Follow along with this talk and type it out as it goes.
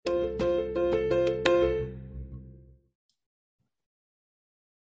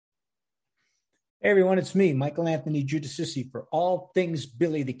Hey everyone, it's me, Michael Anthony Giudicissi, for all things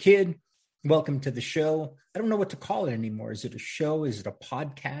Billy the Kid. Welcome to the show. I don't know what to call it anymore. Is it a show? Is it a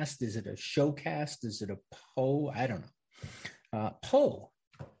podcast? Is it a showcast? Is it a poe? I don't know. Poe.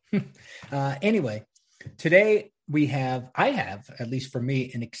 Anyway, today I have, at least for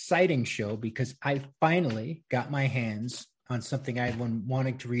me, an exciting show because I finally got my hands on something I've been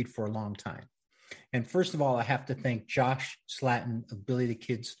wanting to read for a long time. And first of all, I have to thank Josh Slatton of Billy the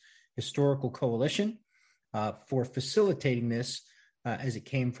Kid's Historical Coalition for facilitating this as it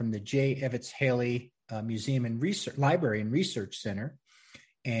came from the J. Evetts Haley Museum and Research Library and Research Center.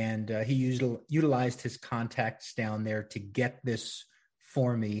 And he utilized his contacts down there to get this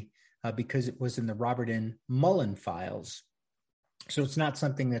for me because it was in the Robert N. Mullen files. So it's not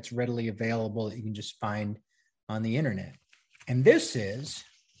something that's readily available that you can just find on the internet. And this is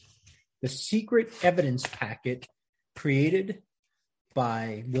the secret evidence packet created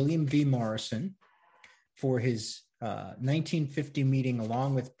by William V. Morrison for his 1950 meeting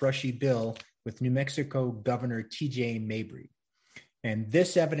along with Brushy Bill with New Mexico Governor TJ Mabry. And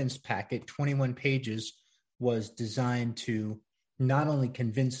this evidence packet, 21 pages, was designed to not only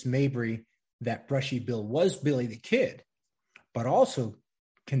convince Mabry that Brushy Bill was Billy the Kid, but also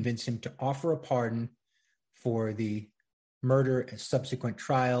convince him to offer a pardon for the murder and subsequent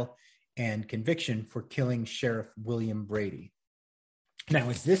trial and conviction for killing Sheriff William Brady. Now,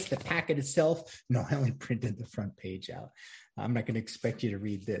 is this the packet itself? No, I only printed the front page out. I'm not going to expect you to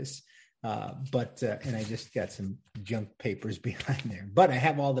read this, and I just got some junk papers behind there. But I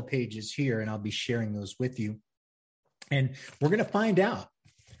have all the pages here, and I'll be sharing those with you. And we're going to find out,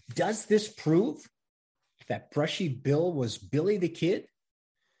 does this prove that Brushy Bill was Billy the Kid,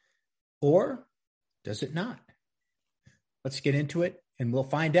 or does it not? Let's get into it, and we'll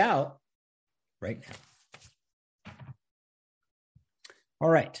find out right now. All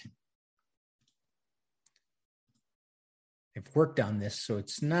right. I've worked on this, so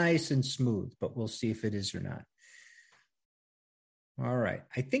it's nice and smooth, but we'll see if it is or not. All right.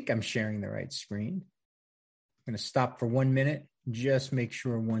 I think I'm sharing the right screen. I'm going to stop for 1 minute. Just make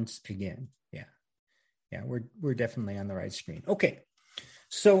sure once again. Yeah, we're definitely on the right screen. Okay.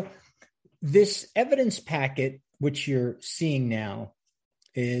 So this evidence packet, which you're seeing now,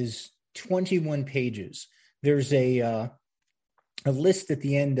 is 21 pages. There's a list at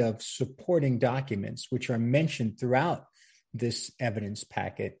the end of supporting documents, which are mentioned throughout this evidence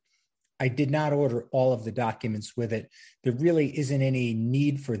packet. I did not order all of the documents with it. There really isn't any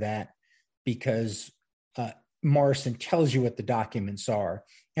need for that because Morrison tells you what the documents are.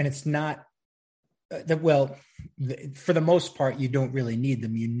 And it's not, for the most part, you don't really need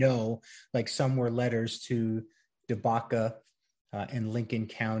them. You know, like some were letters to DeBaca and Lincoln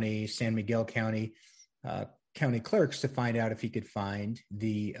County, San Miguel County, county clerks to find out if he could find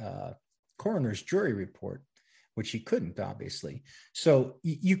the coroner's jury report, which he couldn't, obviously. So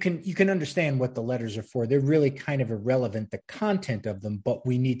you can understand what the letters are for. They're really kind of irrelevant, the content of them, but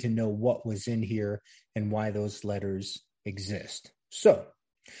we need to know what was in here and why those letters exist. So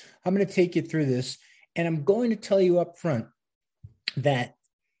I'm going to take you through this, and I'm going to tell you up front that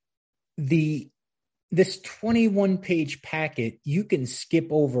this 21-page packet, you can skip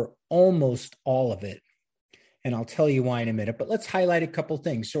over almost all of it. And I'll tell you why in a minute, but let's highlight a couple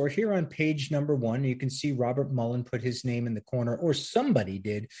things. So we're here on page number 1. You can see Robert Mullen put his name in the corner, or somebody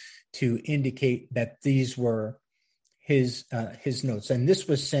did, to indicate that these were his notes. And this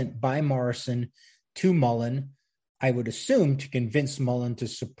was sent by Morrison to Mullen, I would assume, to convince Mullen to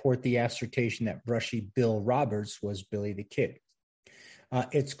support the assertion that Brushy Bill Roberts was Billy the Kid.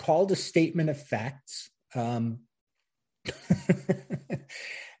 It's called a statement of facts.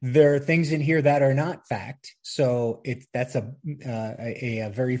 There are things in here that are not fact, so that's a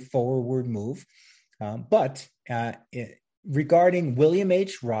very forward move. But regarding William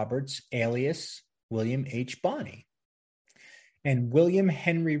H. Roberts, alias William H. Bonney, and William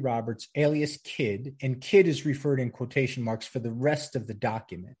Henry Roberts, alias Kid, and Kid is referred in quotation marks for the rest of the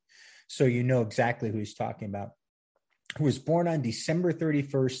document, so you know exactly who he's talking about, who was born on December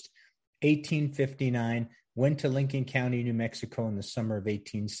 31st, 1859, went to Lincoln County, New Mexico in the summer of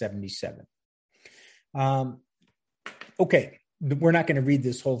 1877. Okay, we're not going to read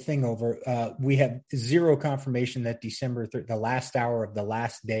this whole thing over. We have zero confirmation that December, the last hour of the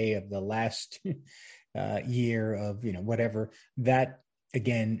last day of the last year of, whatever, that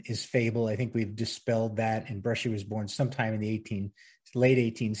again is fable. I think we've dispelled that, and Brushy was born sometime in the late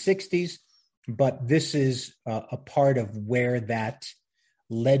 1860s, but this is a part of where that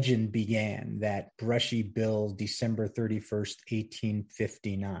legend began, that Brushy Bill, December 31st,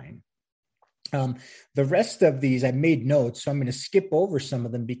 1859. The rest of these, I made notes, so I'm going to skip over some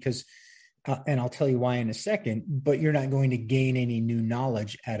of them because and I'll tell you why in a second, but you're not going to gain any new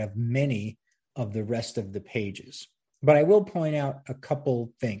knowledge out of many of the rest of the pages. But I will point out a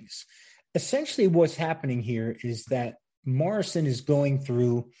couple things. Essentially, what's happening here is that Morrison is going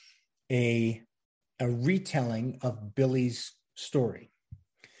through a retelling of Billy's story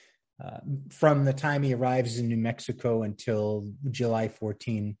from the time he arrives in New Mexico until July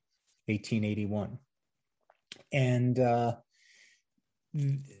 14, 1881. And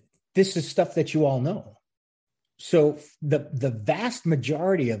this is stuff that you all know. So the vast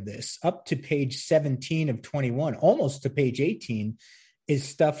majority of this, up to page 17 of 21, almost to page 18, is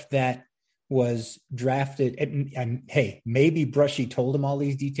stuff that was drafted. And hey, maybe Brushy told him all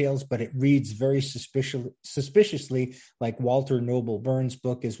these details, but it reads very suspiciously like Walter Noble Burns'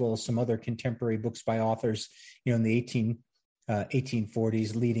 book, as well as some other contemporary books by authors, in the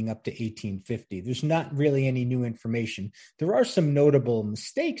 1840s leading up to 1850. There's not really any new information. There are some notable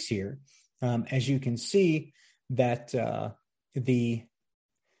mistakes here. As you can see, that in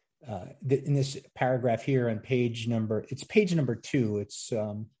this paragraph here on page number 2, it's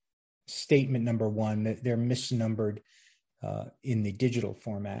statement number 1, they're misnumbered in the digital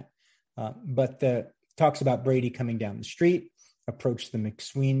format. But talks about Brady coming down the street, approached the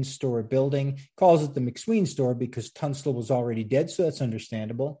McSween store building, calls it the McSween store because Tunstall was already dead, so that's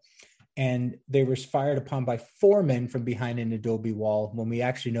understandable. And they were fired upon by 4 men from behind an adobe wall, when we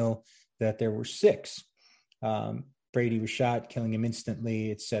actually know that there were 6. Brady was shot, killing him instantly,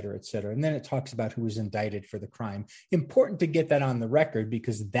 et cetera, et cetera. And then it talks about who was indicted for the crime. Important to get that on the record,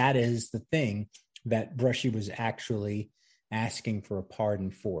 because that is the thing that Brushy was actually asking for a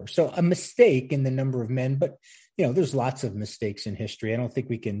pardon for. So a mistake in the number of men, but there's lots of mistakes in history. I don't think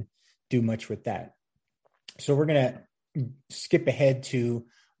we can do much with that. So we're going to skip ahead to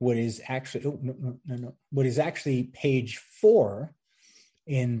what is actually, what is actually page 4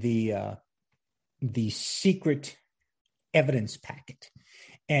 in the secret evidence packet.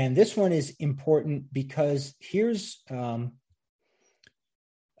 And this one is important because here's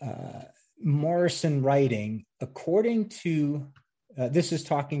Morrison writing, according to, this is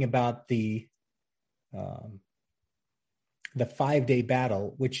talking about the 5-day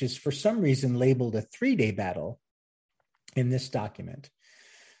battle, which is for some reason labeled a 3-day battle in this document.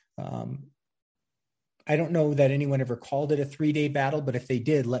 I don't know that anyone ever called it a 3-day battle, but if they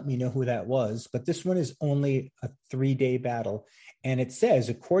did, let me know who that was. But this one is only a 3-day battle. And it says,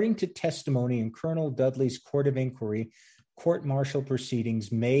 according to testimony in Colonel Dudley's Court of Inquiry, court-martial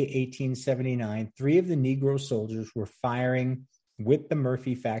proceedings, May 1879, 3 of the Negro soldiers were firing with the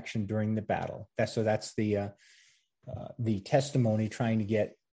Murphy faction during the battle. That's the testimony trying to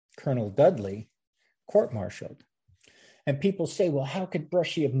get Colonel Dudley court-martialed. And people say, well, how could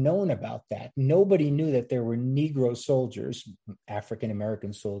Brushy have known about that? Nobody knew that there were Negro soldiers,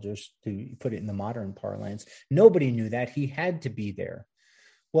 African-American soldiers, to put it in the modern parlance. Nobody knew that. He had to be there.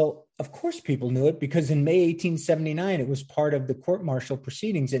 Well, of course people knew it, because in May 1879, it was part of the court-martial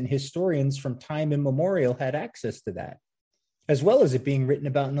proceedings, and historians from time immemorial had access to that, as well as it being written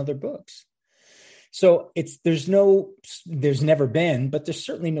about in other books. So there's never been, but there's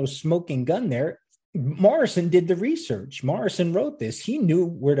certainly no smoking gun there. Morrison did the research. Morrison wrote this. He knew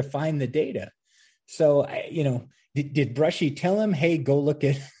where to find the data. So, did Brushy tell him, hey, go look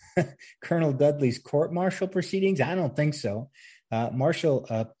at Colonel Dudley's court-martial proceedings? I don't think so.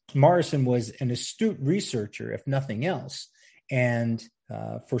 Morrison was an astute researcher, if nothing else. And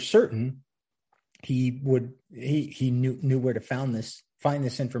for certain, he knew where to find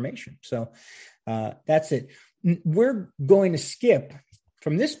this information. So that's it. We're going to skip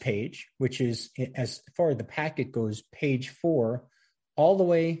from this page, which is, as far as the packet goes, page 4, all the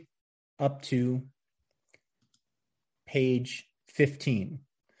way up to page 15.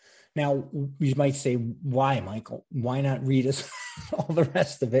 Now, you might say, why, Michael? Why not read us all the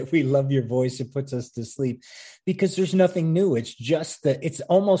rest of it? We love your voice. It puts us to sleep, because there's nothing new. It's just it's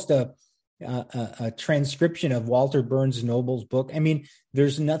almost a transcription of Walter Burns Noble's book. I mean,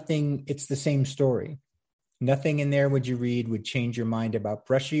 there's nothing. It's the same story. Nothing in there would change your mind about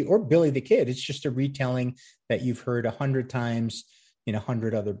Brushy or Billy the Kid. It's just a retelling that you've heard 100 times in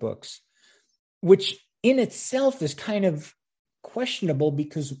 100 other books, which in itself is kind of questionable,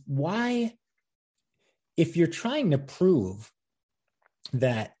 because why, if you're trying to prove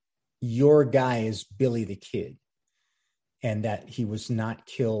that your guy is Billy the Kid and that he was not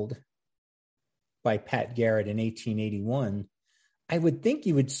killed by Pat Garrett in 1881, I would think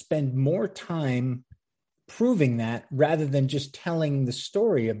you would spend more time proving that rather than just telling the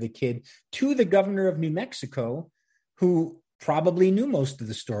story of the kid to the governor of New Mexico, who probably knew most of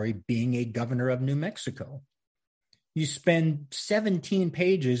the story, being a governor of New Mexico. you spend 17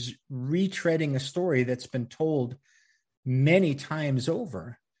 pages retreading a story that's been told many times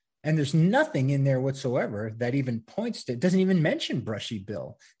over. And there's nothing in there whatsoever that even points to, it doesn't even mention Brushy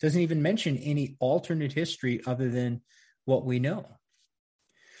Bill, doesn't even mention any alternate history other than what we know.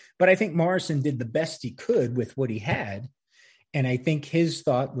 But I think Morrison did the best he could with what he had. And I think his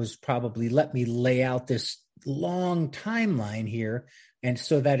thought was probably, let me lay out this long timeline here, and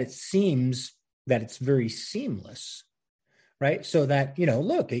so that it seems that it's very seamless, right? So that,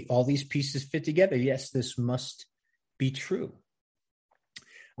 look, all these pieces fit together. Yes, this must be true.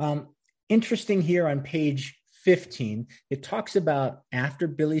 Interesting here on page 15, it talks about after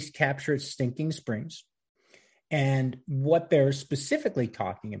Billy's capture at Stinking Springs. And what they're specifically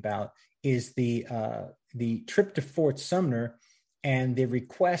talking about is the trip to Fort Sumner and the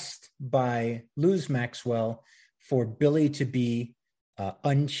request by Luz Maxwell for Billy to be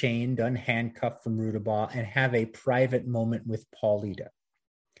unchained, unhandcuffed from Rudabaugh and have a private moment with Paulita,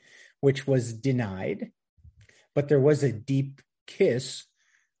 which was denied. But there was a deep kiss,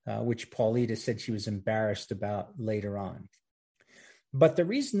 which Paulita said she was embarrassed about later on. But the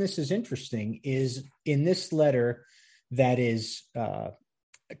reason this is interesting is in this letter that is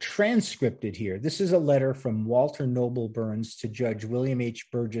transcripted here. This is a letter from Walter Noble Burns to Judge William H.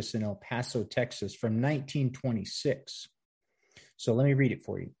 Burgess in El Paso, Texas from 1926. So let me read it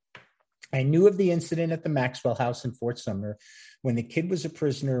for you. I knew of the incident at the Maxwell house in Fort Sumner when the kid was a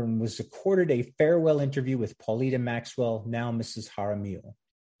prisoner and was accorded a farewell interview with Paulita Maxwell, now Mrs. Jaramillo.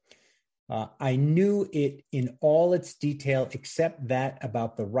 I knew it in all its detail except that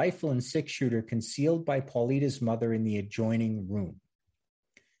about the rifle and six-shooter concealed by Paulita's mother in the adjoining room.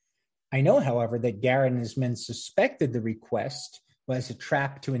 I know, however, that Garrett and his men suspected the request was a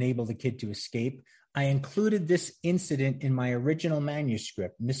trap to enable the kid to escape. I included this incident in my original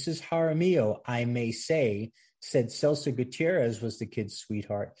manuscript. Mrs. Jaramillo, I may say, said Celsa Gutierrez was the kid's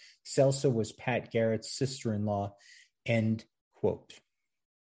sweetheart. Celsa was Pat Garrett's sister-in-law, end quote.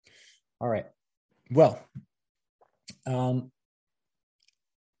 All right. Well,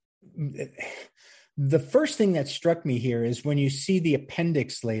 the first thing that struck me here is when you see the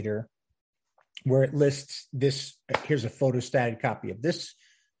appendix later, where it lists this, here's a photostated copy of this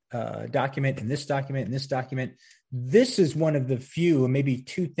document and this document and this document. This is one of the few, maybe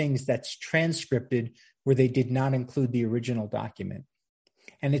two things that's transcripted where they did not include the original document.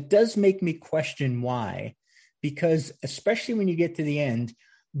 And it does make me question why, because especially when you get to the end,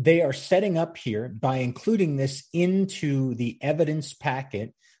 they are setting up here by including this into the evidence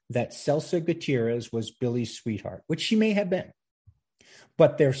packet that Celsa Gutierrez was Billy's sweetheart, which she may have been.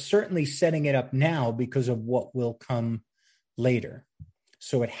 But they're certainly setting it up now because of what will come later.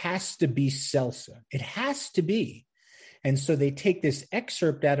 So it has to be Celsa. It has to be. And so they take this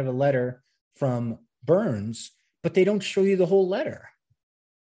excerpt out of a letter from Burns, but they don't show you the whole letter.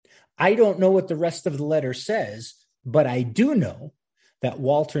 I don't know what the rest of the letter says, but I do know that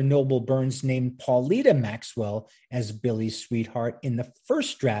Walter Noble Burns named Paulita Maxwell as Billy's sweetheart in the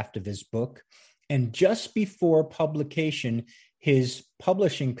first draft of his book. And just before publication, his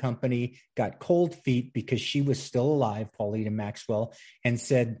publishing company got cold feet because she was still alive, Paulita Maxwell, and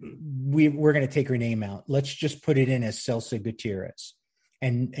said, we're going to take her name out. Let's just put it in as Celsa Gutierrez.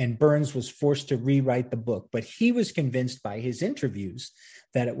 And Burns was forced to rewrite the book, but he was convinced by his interviews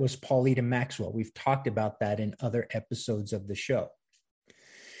that it was Paulita Maxwell. We've talked about that in other episodes of the show.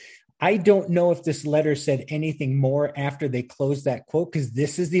 I don't know if this letter said anything more after they closed that quote, because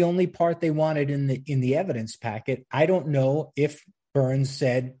this is the only part they wanted in the evidence packet. I don't know if Burns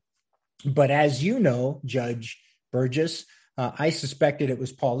said, but as you know, Judge Burgess, I suspected it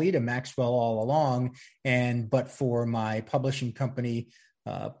was Paulita Maxwell all along, but for my publishing company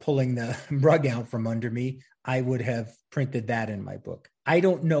pulling the rug out from under me, I would have printed that in my book. I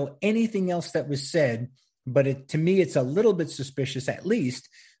don't know anything else that was said, but to me, it's a little bit suspicious, at least,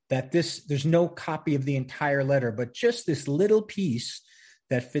 that there's no copy of the entire letter, but just this little piece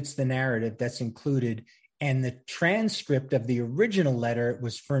that fits the narrative that's included. And the transcript of the original letter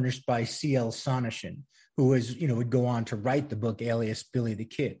was furnished by C.L. Sonishin, who would go on to write the book alias Billy the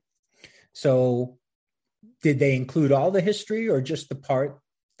Kid. So did they include all the history or just the part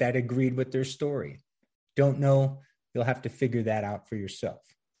that agreed with their story? Don't know. You'll have to figure that out for yourself.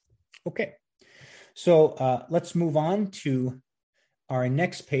 Okay. So let's move on to our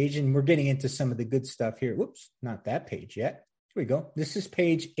next page, and we're getting into some of the good stuff here. Whoops, not that page yet. Here we go. This is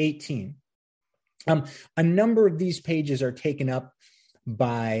page 18. A number of these pages are taken up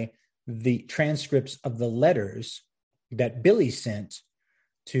by the transcripts of the letters that Billy sent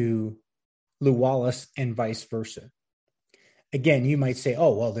to Lew Wallace and vice versa. again, you might say,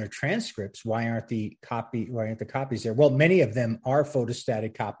 oh, well, they're transcripts. Why aren't the copies there? Well, many of them are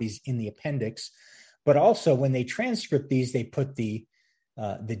photostatic copies in the appendix, but also when they transcript these, they put the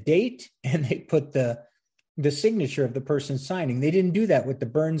date and they put the signature of the person signing. They didn't do that with the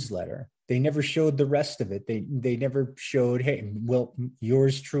Burns letter. They never showed the rest of it. They never showed, hey, well,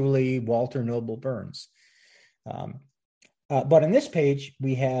 yours truly, Walter Noble Burns. But on this page,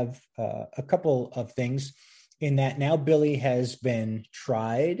 we have a couple of things in that now Billy has been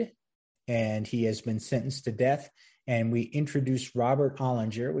tried and he has been sentenced to death. And we introduce Robert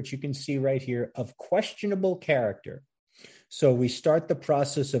Ollinger, which you can see right here, of questionable character. So we start the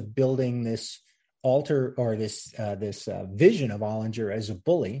process of building this alter or this vision of Ollinger as a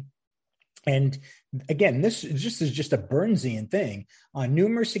bully. And again, this is just a Burnsian thing. On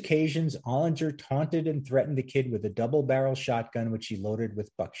numerous occasions, Ollinger taunted and threatened the kid with a double-barrel shotgun, which he loaded with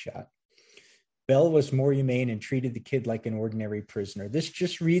buckshot. Bell was more humane and treated the kid like an ordinary prisoner. This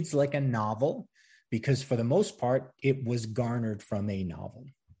just reads like a novel because for the most part, it was garnered from a novel.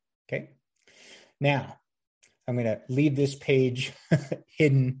 Okay. Now, I'm going to leave this page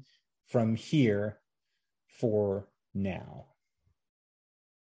hidden from here for now.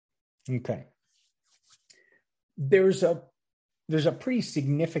 Okay. There's a pretty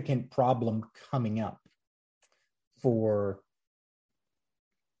significant problem coming up for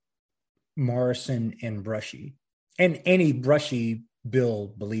Morrison and Brushy and any Brushy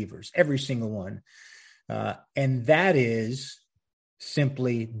Bill believers, every single one. And that is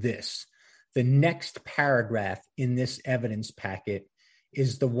simply this. The next paragraph in this evidence packet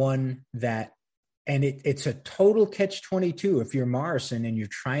is the one that, and it's a total catch-22 if you're Morrison and you're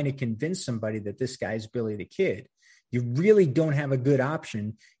trying to convince somebody that this guy's Billy the Kid. You really don't have a good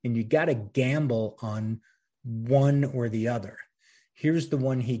option, and you got to gamble on one or the other. Here's the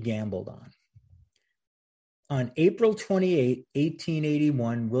one he gambled on. On April 28,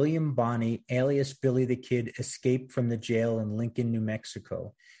 1881, William Bonney, alias Billy the Kid, escaped from the jail in Lincoln, New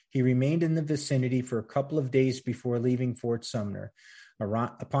Mexico. He remained in the vicinity for a couple of days before leaving Fort Sumner.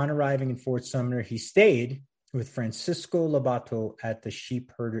 Upon arriving in Fort Sumner, he stayed with Francisco Lobato at a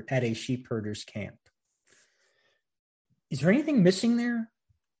sheep herder's camp. Is there anything missing there?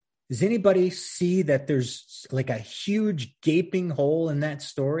 Does anybody see that there's like a huge gaping hole in that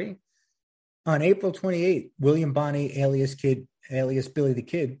story? On April 28, William Bonney, alias Billy the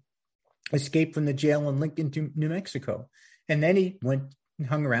Kid, escaped from the jail in Lincoln, New Mexico. And then he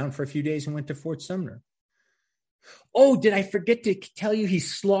hung around for a few days and went to Fort Sumner. Oh, did I forget to tell you he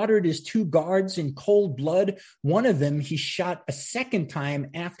slaughtered his two guards in cold blood? One of them he shot a second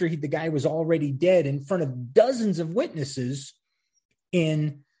time after the guy was already dead in front of dozens of witnesses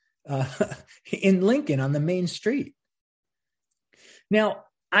in Lincoln on the main street. Now,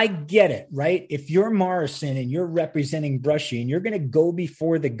 I get it, right? If you're Morrison and you're representing Brushy and you're going to go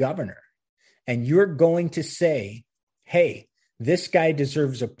before the governor and you're going to say, hey, this guy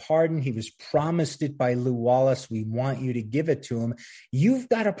deserves a pardon. He was promised it by Lew Wallace. We want you to give it to him. You've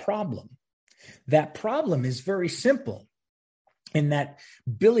got a problem. That problem is very simple in that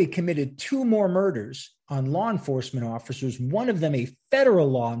Billy committed two more murders on law enforcement officers, one of them a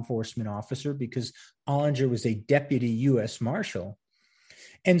federal law enforcement officer because Ollinger was a deputy U.S. Marshal.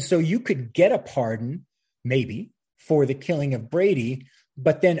 And so you could get a pardon, maybe, for the killing of Brady,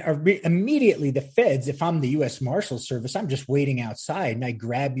 but then immediately the feds, if I'm the U.S. Marshal Service, I'm just waiting outside and I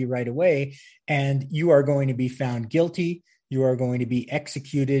grab you right away and you are going to be found guilty. You are going to be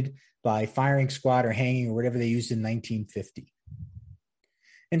executed by firing squad or hanging or whatever they used in 1950.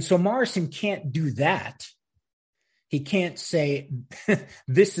 And so Morrison can't do that. He can't say,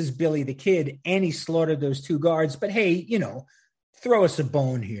 this is Billy the Kid and he slaughtered those two guards, but hey, throw us a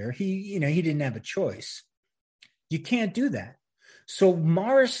bone here. He didn't have a choice. You can't do that. So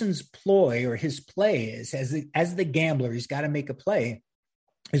Morrison's ploy or his play is, as the gambler, he's got to make a play,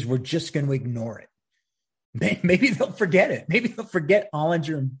 is we're just going to ignore it. Maybe they'll forget it. Maybe they'll forget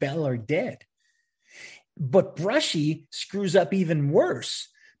Ollinger and Bell are dead. But Brushy screws up even worse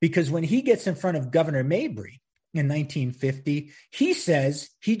because when he gets in front of Governor Mabry in 1950, he says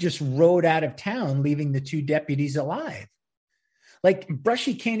he just rode out of town, leaving the two deputies alive. Like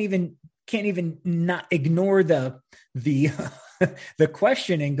Brushy can't even not ignore the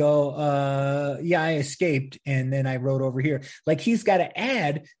question and go, yeah, I escaped and then I rode over here. Like he's got to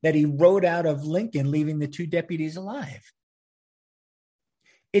add that he rode out of Lincoln, leaving the two deputies alive.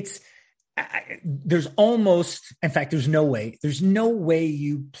 There's no way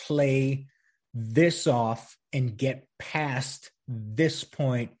you play this off and get past this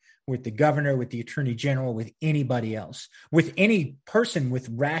point with the governor, with the attorney general, with anybody else, with any person with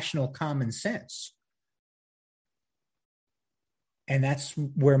rational common sense. And that's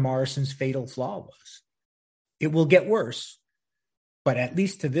where Morrison's fatal flaw was. It will get worse, but at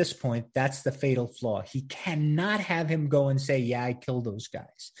least to this point, that's the fatal flaw. He cannot have him go and say, yeah, I killed those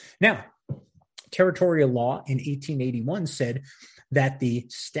guys. Now, territorial law in 1881 said that the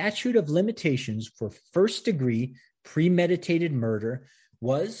statute of limitations for first-degree premeditated murder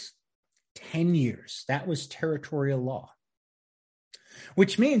was 10 years. That was territorial law.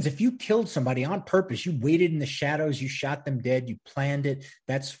 Which means if you killed somebody on purpose, you waited in the shadows, you shot them dead, you planned it,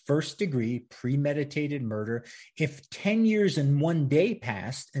 that's first degree premeditated murder. If 10 years and 1 day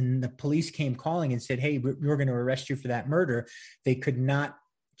passed and the police came calling and said, hey, we're going to arrest you for that murder, they could not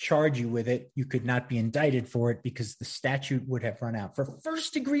charge you with it. You could not be indicted for it because the statute would have run out for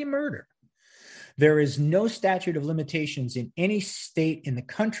first degree murder. There is no statute of limitations in any state in the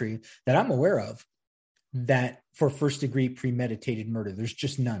country that I'm aware of that for first degree premeditated murder. There's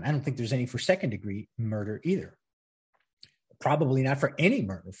just none. I don't think there's any for second degree murder either. Probably not for any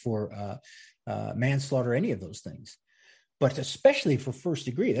murder, for manslaughter, any of those things. But especially for first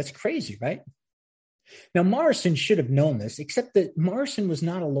degree, that's crazy, right? Now, Morrison should have known this, except that Morrison was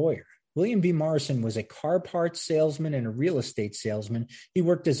not a lawyer. William V. Morrison was a car parts salesman and a real estate salesman. He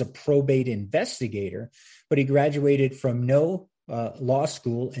worked as a probate investigator, but he graduated from no law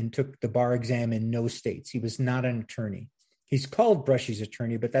school and took the bar exam in no states. He was not an attorney. He's called Brushy's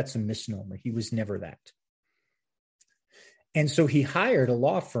attorney, but that's a misnomer. He was never that. And so he hired a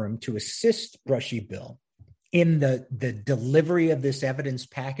law firm to assist Brushy Bill in the delivery of this evidence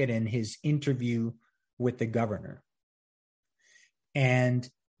packet and his interview with the governor. And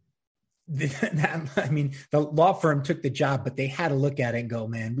the law firm took the job, but they had to look at it and go,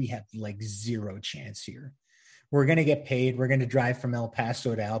 man, we have like zero chance here. We're going to get paid. We're going to drive from El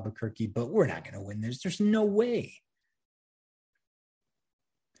Paso to Albuquerque, but we're not going to win this. There's no way.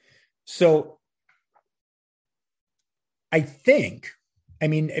 So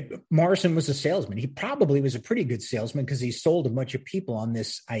Morrison was a salesman. He probably was a pretty good salesman because he sold a bunch of people on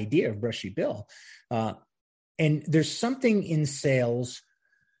this idea of Brushy Bill. And there's something in sales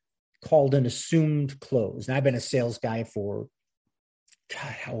called an assumed close. And I've been a sales guy for,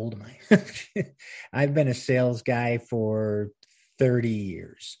 God, how old am I? I've been a sales guy for 30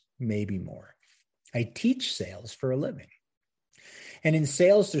 years, maybe more. I teach sales for a living. And in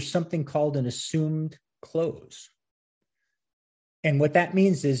sales, there's something called an assumed close. And what that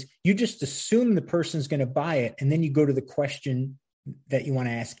means is you just assume the person's going to buy it, and then you go to the question that you want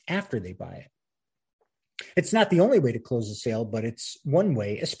to ask after they buy it. It's not the only way to close a sale, but it's one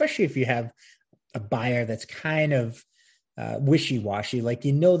way, especially if you have a buyer that's kind of wishy-washy, like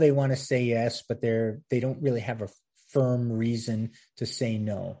they want to say yes, but they don't really have a firm reason to say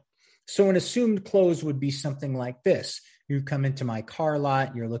no. So an assumed close would be something like this. You come into my car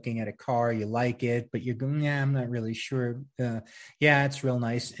lot, you're looking at a car, you like it, but you're going, yeah, I'm not really sure. Yeah, it's real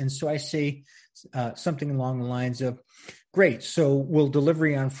nice. And so I say something along the lines of, great, so will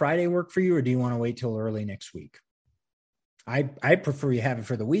delivery on Friday work for you, or do you want to wait till early next week? I prefer you have it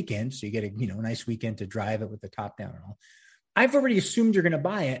for the weekend, so you get a nice weekend to drive it with the top down and all. I've already assumed you're going to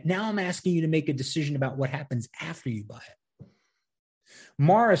buy it. Now I'm asking you to make a decision about what happens after you buy it.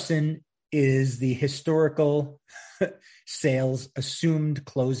 Morrison is the historical sales assumed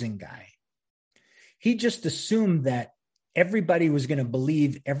closing guy. He just assumed that everybody was going to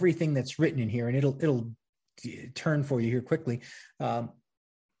believe everything that's written in here, and it'll turn for you here quickly.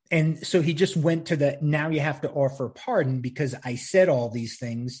 And so he just went to now you have to offer pardon because I said all these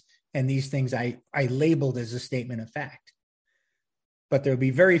things, and these things I labeled as a statement of fact. But there'll be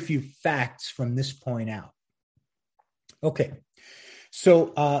very few facts from this point out. Okay.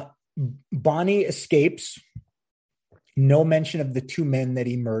 So Bonnie escapes. No mention of the two men that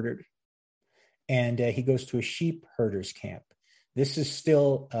he murdered. And he goes to a sheep herders camp. This is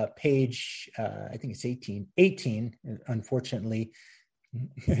still page, I think it's 18, unfortunately,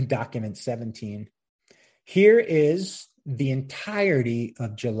 document 17. Here is the entirety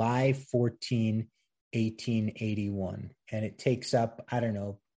of July 14, 1881. And it takes up, I don't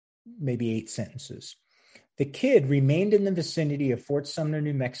know, maybe 8 sentences. The kid remained in the vicinity of Fort Sumner,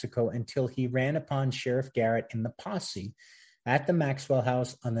 New Mexico, until he ran upon Sheriff Garrett and the posse at the Maxwell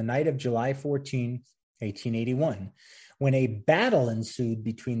house on the night of July 14, 1881, when a battle ensued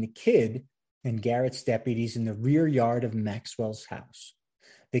between the kid and Garrett's deputies in the rear yard of Maxwell's house.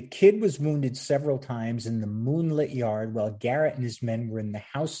 The kid was wounded several times in the moonlit yard while Garrett and his men were in the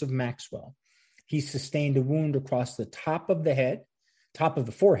house of Maxwell. He sustained a wound across the top of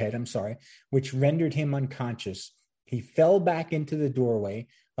the forehead, which rendered him unconscious. He fell back into the doorway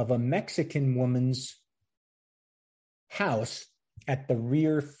of a Mexican woman's house at the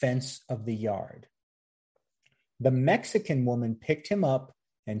rear fence of the yard. The Mexican woman picked him up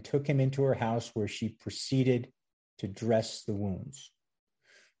and took him into her house where she proceeded to dress the wounds.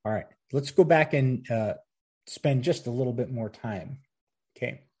 All right, let's go back and spend just a little bit more time,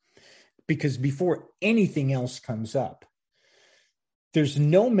 okay? Because before anything else comes up, there's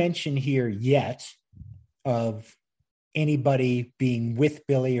no mention here yet of anybody being with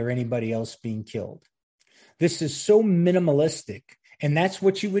Billy or anybody else being killed. This is so minimalistic, and that's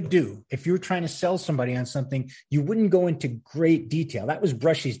what you would do. If you were trying to sell somebody on something, you wouldn't go into great detail. That was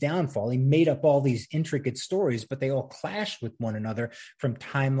Brushy's downfall. He made up all these intricate stories, but they all clashed with one another from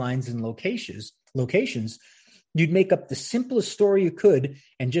timelines and locations. You'd make up the simplest story you could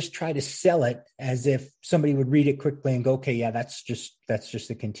and just try to sell it as if somebody would read it quickly and go, okay, yeah, that's just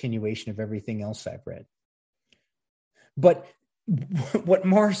a continuation of everything else I've read. But what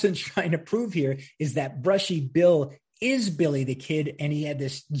Morrison's trying to prove here is that Brushy Bill is Billy the Kid, and he had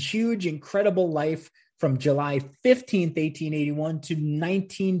this huge, incredible life from July 15th, 1881 to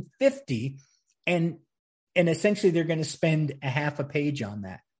 1950, and essentially they're going to spend a half a page on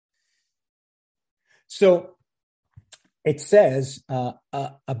that. So it says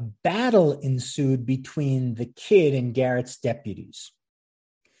a battle ensued between the Kid and Garrett's deputies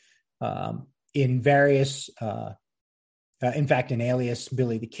in various, in fact, an alias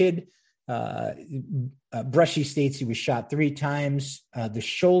Billy the Kid. Brushy states he was shot 3 times, the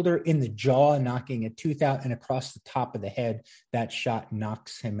shoulder, in the jaw, knocking a tooth out, and across the top of the head. That shot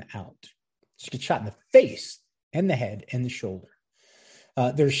knocks him out. So he gets shot in the face and the head and the shoulder.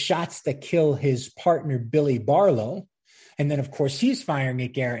 There's shots that kill his partner, Billy Barlow. And then, of course, he's firing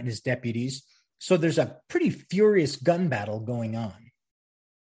at Garrett and his deputies. So there's a pretty furious gun battle going on.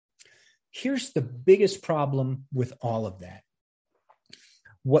 Here's the biggest problem with all of that.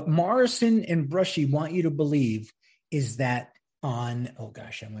 What Morrison and Brushy want you to believe is that on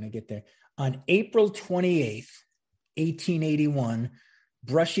April 28th, 1881,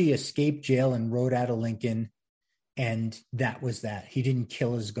 Brushy escaped jail and rode out of Lincoln, and that was that. He didn't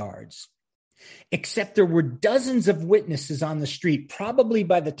kill his guards. Except there were dozens of witnesses on the street, probably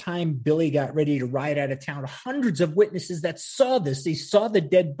by the time Billy got ready to ride out of town, hundreds of witnesses that saw this. They saw the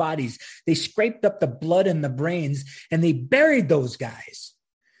dead bodies. They scraped up the blood and the brains, and they buried those guys.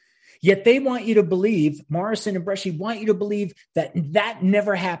 Yet they want you to believe, Morrison and Brushy want you to believe that that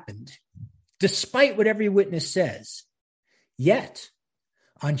never happened, despite what every witness says. Yet,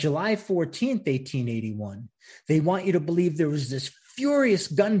 on July 14th, 1881, they want you to believe there was this furious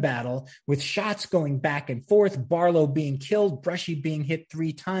gun battle with shots going back and forth, Barlow being killed, Brushy being hit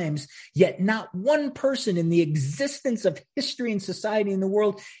 3 times, yet not one person in the existence of history and society in the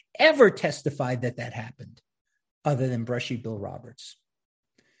world ever testified that that happened, other than Brushy Bill Roberts.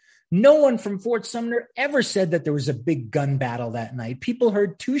 No one from Fort Sumner ever said that there was a big gun battle that night. People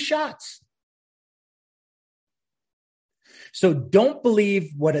heard 2 shots. So don't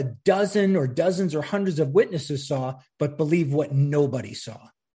believe what a dozen or dozens or hundreds of witnesses saw, but believe what nobody saw.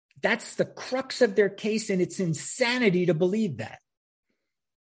 That's the crux of their case, and it's insanity to believe that.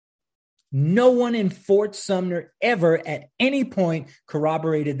 No one in Fort Sumner ever at any point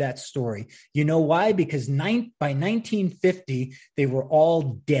corroborated that story. You know why? Because by 1950, they were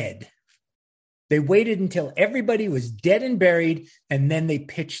all dead. They waited until everybody was dead and buried, and then they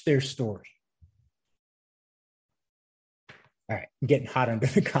pitched their story. All right, I'm getting hot under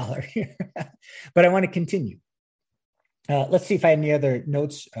the collar here, but I want to continue. Let's see if I have any other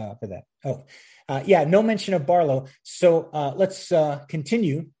notes for that. No mention of Barlow. So let's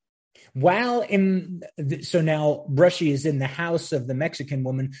continue. So now Brushy is in the house of the Mexican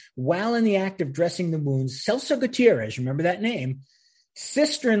woman. While in the act of dressing the wounds, Celso Gutierrez, remember that name,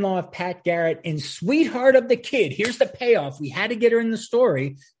 sister-in-law of Pat Garrett and sweetheart of the Kid. Here's the payoff. We had to get her in the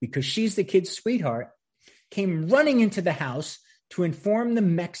story because she's the Kid's sweetheart. Came running into the house to inform the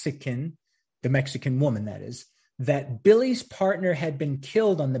Mexican woman, that is, that Billy's partner had been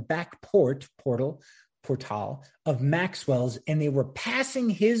killed on the back portal of Maxwell's, and they were passing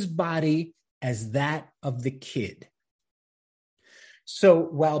his body as that of the Kid. So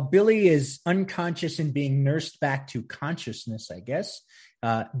while Billy is unconscious and being nursed back to consciousness, I guess,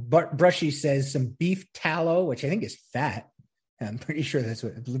 Brushy says some beef tallow, which I think is fat. I'm pretty sure that's a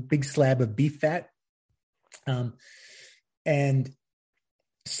big slab of beef fat. And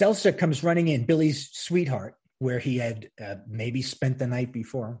Celso comes running in, Billy's sweetheart, where he had maybe spent the night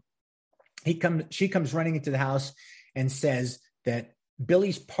before. She comes running into the house and says that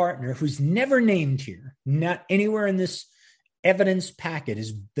Billy's partner, who's never named here, not anywhere in this evidence packet,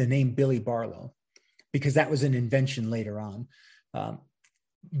 is the name Billy Barlow, because that was an invention later on.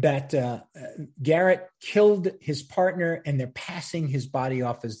 That Garrett killed his partner and they're passing his body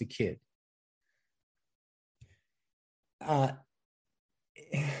off as the Kid. Uh,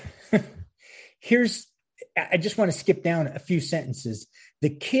 I just want to skip down a few sentences. The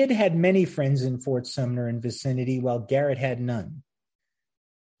kid had many friends in Fort Sumner and vicinity, while Garrett had none.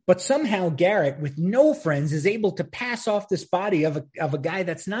 But somehow Garrett, with no friends, is able to pass off this body of a guy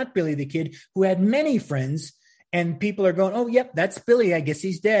that's not Billy the Kid, who had many friends. And people are going, oh, yep, that's Billy. I guess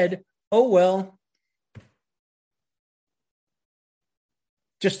he's dead. Oh, well.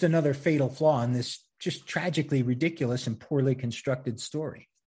 Just another fatal flaw in this just tragically ridiculous and poorly constructed story.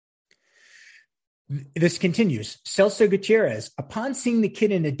 This continues. Celso Gutierrez, upon seeing the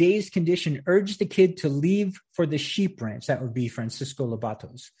kid in a dazed condition, urged the kid to leave for the sheep ranch. That would be Francisco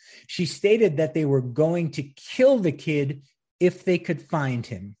Lobatos. She stated that they were going to kill the kid if they could find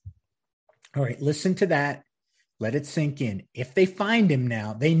him. All right, listen to that. Let it sink in. If they find him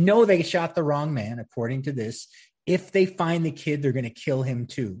now, they know they shot the wrong man, according to this. If they find the kid, they're going to kill him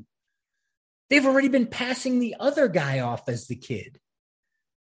too. They've already been passing the other guy off as the kid.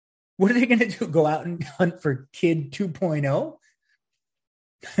 What are they going to do? Go out and hunt for kid 2.0?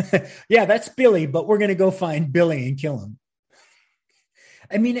 Yeah, that's Billy, but we're going to go find Billy and kill him.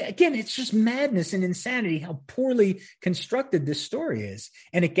 I mean, again, it's just madness and insanity how poorly constructed this story is.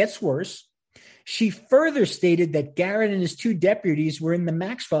 And it gets worse. She further stated that Garrett and his two deputies were in the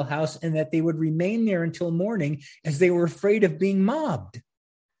Maxwell house and that they would remain there until morning as they were afraid of being mobbed.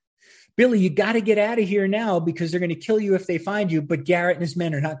 Billy, you got to get out of here now because they're going to kill you if they find you, but Garrett and his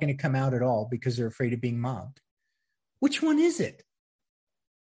men are not going to come out at all because they're afraid of being mobbed. Which one is it?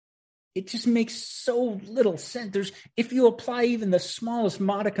 It just makes so little sense. If you apply even the smallest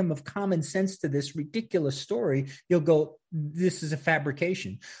modicum of common sense to this ridiculous story, you'll go, this is a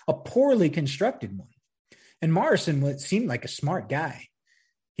fabrication, a poorly constructed one. And Morrison seemed like a smart guy.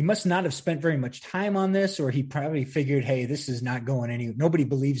 He must not have spent very much time on this, or he probably figured, hey, this is not going anywhere. Nobody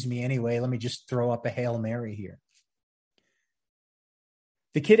believes me anyway. Let me just throw up a Hail Mary here.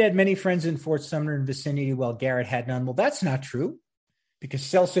 The kid had many friends in Fort Sumner and vicinity while Garrett had none. Well, that's not true, because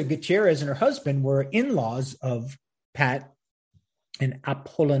Celso Gutierrez and her husband were in-laws of Pat and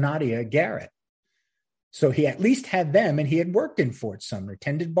Apollinaria Garrett. So he at least had them, and he had worked in Fort Sumner,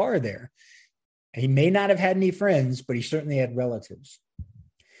 tended bar there. He may not have had any friends, but he certainly had relatives.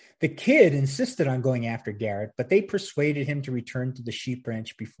 The kid insisted on going after Garrett, but they persuaded him to return to the sheep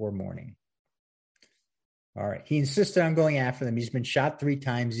ranch before morning. All right. He insisted on going after them. He's been shot 3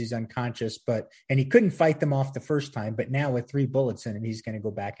 times. He's unconscious, and he couldn't fight them off the first time, but now with 3 bullets in him, he's going to go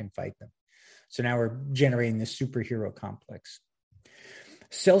back and fight them. So now we're generating this superhero complex.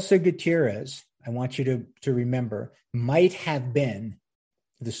 Celso Gutierrez, I want you to remember, might have been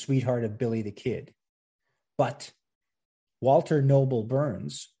the sweetheart of Billy the Kid, but Walter Noble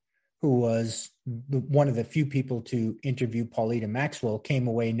Burns, who was one of the few people to interview Paulita Maxwell, came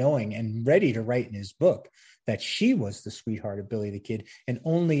away knowing and ready to write in his book that she was the sweetheart of Billy the Kid, and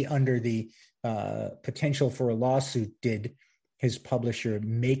only under the potential for a lawsuit did his publisher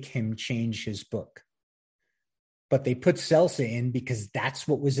make him change his book. But they put Celsa in because that's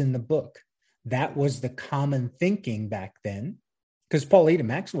what was in the book. That was the common thinking back then, because Paulita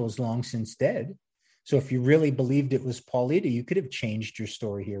Maxwell is long since dead. So if you really believed it was Paulita, you could have changed your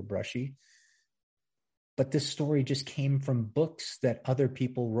story here, Brushy. But this story just came from books that other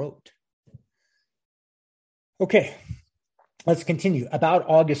people wrote. Okay, let's continue. About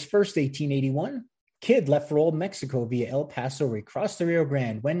August 1st, 1881, Kid left for Old Mexico via El Paso, where he crossed the Rio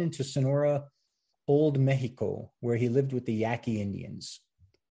Grande, went into Sonora, Old Mexico, where he lived with the Yaqui Indians.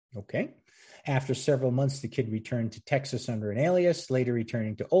 Okay. After several months, the kid returned to Texas under an alias, later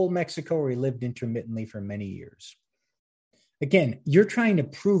returning to Old Mexico, where he lived intermittently for many years. Again, you're trying to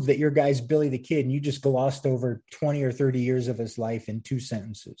prove that your guy's Billy the Kid, and you just glossed over 20 or 30 years of his life in 2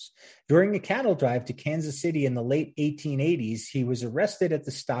 sentences. During a cattle drive to Kansas City in the late 1880s, he was arrested at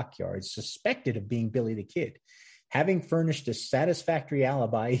the stockyards, suspected of being Billy the Kid. Having furnished a satisfactory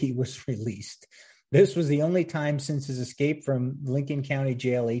alibi, he was released. This was the only time since his escape from Lincoln County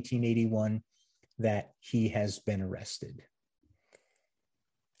Jail, 1881, that he has been arrested.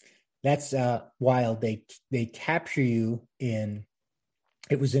 That's wild. They capture you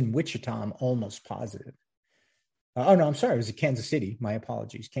it was in Wichita, I'm almost positive. Oh, no, I'm sorry. It was in Kansas City. My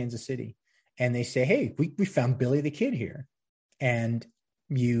apologies, Kansas City. And they say, hey, we found Billy the Kid here. And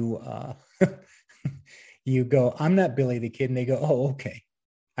you, you go, I'm not Billy the Kid. And they go, oh, okay.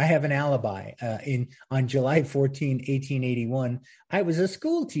 I have an alibi. On July 14, 1881, I was a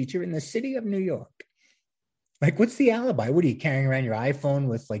school teacher in the city of New York. Like, what's the alibi? What are you carrying around your iPhone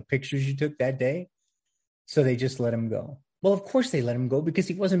with like pictures you took that day? So they just let him go. Well, of course they let him go because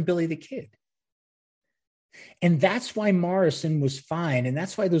he wasn't Billy the Kid. And that's why Morrison was fine. And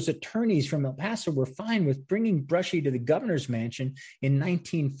that's why those attorneys from El Paso were fine with bringing Brushy to the governor's mansion in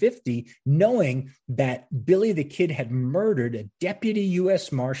 1950, knowing that Billy the Kid had murdered a deputy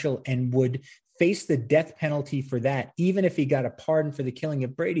U.S. Marshal and would face the death penalty for that, even if he got a pardon for the killing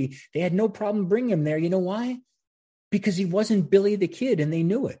of Brady. They had no problem bringing him there. You know why? Because he wasn't Billy the Kid, and they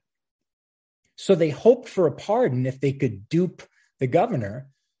knew it. So they hoped for a pardon if they could dupe the governor.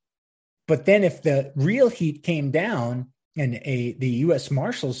 But then if the real heat came down and the U.S.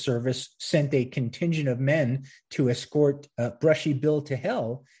 Marshals Service sent a contingent of men to escort Brushy Bill to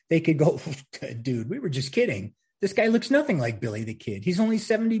hell, they could go, dude, we were just kidding. This guy looks nothing like Billy the Kid. He's only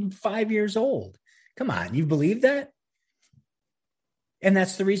 75 years old. Come on, you believe that? And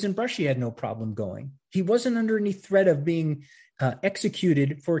that's the reason Brushy had no problem going. He wasn't under any threat of being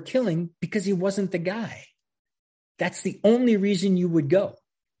executed for killing because he wasn't the guy. That's the only reason you would go.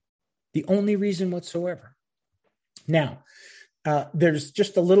 The only reason whatsoever. Now, there's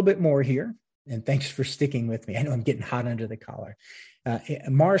just a little bit more here, and thanks for sticking with me. I know I'm getting hot under the collar.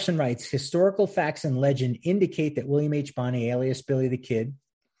 Morrison writes, historical facts and legend indicate that William H. Bonney, alias Billy the Kid,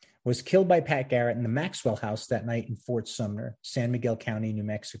 was killed by Pat Garrett in the Maxwell house that night in Fort Sumner, San Miguel County, New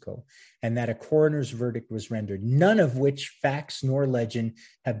Mexico, and that a coroner's verdict was rendered, none of which facts nor legend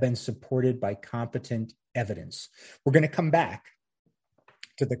have been supported by competent evidence. We're going to come back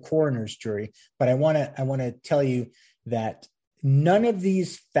to the coroner's jury, but I want to tell you that none of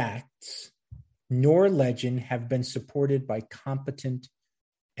these facts nor legend have been supported by competent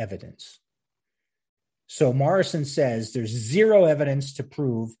evidence. So Morrison says there's zero evidence to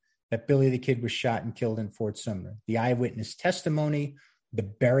prove that Billy the Kid was shot and killed in Fort Sumner. The eyewitness testimony, the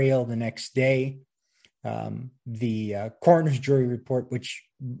burial the next day, the coroner's jury report, which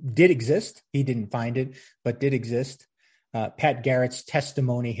did exist. He didn't find it, but did exist. Pat Garrett's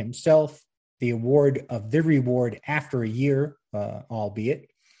testimony himself, the award of the reward after a year, albeit.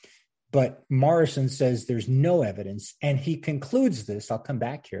 But Morrison says there's no evidence. And he concludes this, I'll come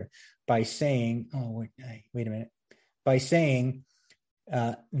back here, by saying, wait a minute, by saying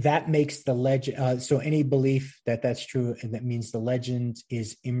that makes the legend, so any belief that that's true, and that means the legend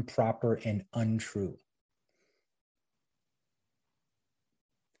is improper and untrue.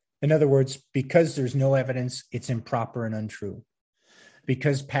 In other words, because there's no evidence, it's improper and untrue.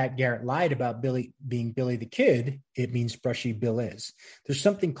 Because Pat Garrett lied about Billy being Billy the Kid, it means Brushy Bill is. There's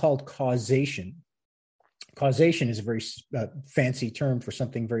something called causation. Causation is a very fancy term for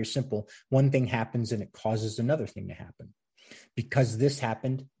something very simple. One thing happens and it causes another thing to happen. Because this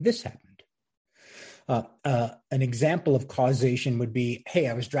happened, this happened. An example of causation would be, hey,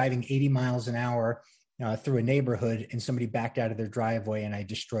 I was driving 80 miles an hour through a neighborhood and somebody backed out of their driveway and I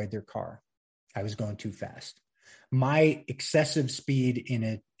destroyed their car. I was going too fast. My excessive speed in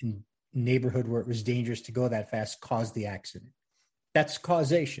a neighborhood where it was dangerous to go that fast caused the accident. That's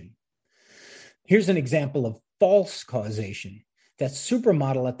causation. Here's an example of false causation. That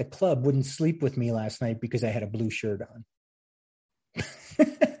supermodel at the club wouldn't sleep with me last night because I had a blue shirt on.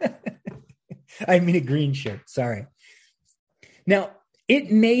 I mean a green shirt, sorry. Now,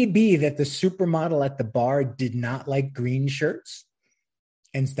 it may be that the supermodel at the bar did not like green shirts,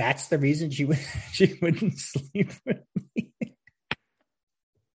 and that's the reason she wouldn't sleep with me.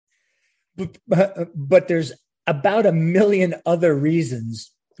 But there's about a million other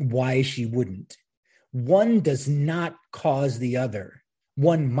reasons why she wouldn't. One does not cause the other.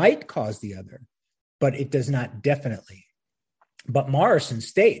 One might cause the other, but it does not definitely. But Morrison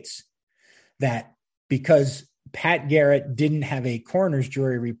states that because Pat Garrett didn't have a coroner's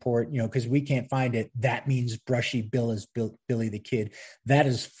jury report, because we can't find it, that means Brushy Bill is Billy the Kid. That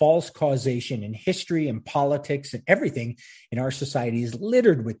is false causation, in history and politics and everything in our society is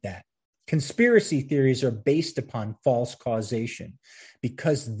littered with that. Conspiracy theories are based upon false causation.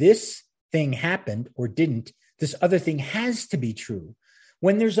 Because this thing happened or didn't, this other thing has to be true.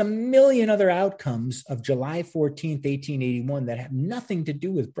 When there's a million other outcomes of July 14th, 1881 that have nothing to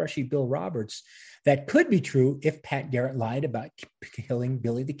do with Brushy Bill Roberts, that could be true if Pat Garrett lied about killing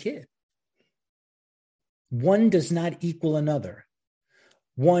Billy the Kid. One does not equal another.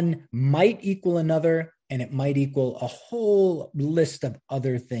 One might equal another, and it might equal a whole list of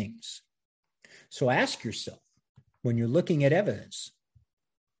other things. So ask yourself, when you're looking at evidence,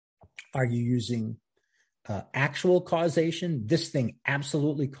 are you using actual causation? This thing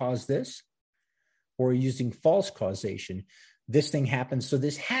absolutely caused this? Or are you using false causation? This thing happened, so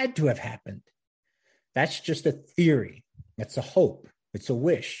this had to have happened. That's just a theory. That's a hope. It's a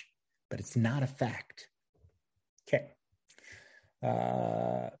wish, but it's not a fact. Okay.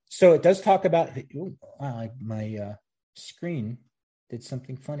 So it does talk about, my screen did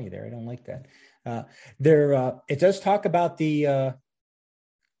something funny there. I don't like that. It does talk about the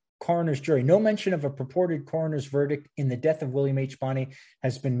coroner's jury. No mention of a purported coroner's verdict in the death of William H. Bonney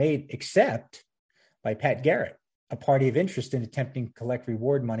has been made, except by Pat Garrett, a party of interest in attempting to collect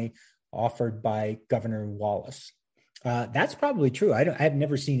reward money offered by Governor Wallace. That's probably true. I've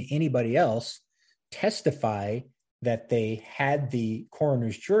never seen anybody else testify that they had the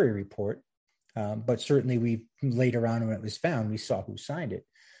coroner's jury report, but certainly we later on when it was found, we saw who signed it.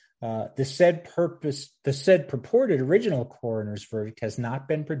 The said purported original coroner's verdict has not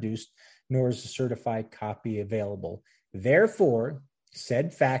been produced, nor is a certified copy available. Therefore,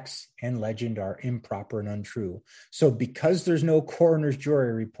 said facts and legend are improper and untrue. So because there's no coroner's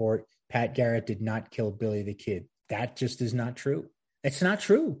jury report, Pat Garrett did not kill Billy the Kid. That just is not true. It's not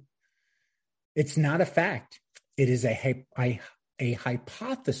true. It's not a fact. It is a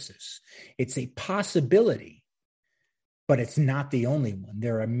hypothesis. It's a possibility, but it's not the only one.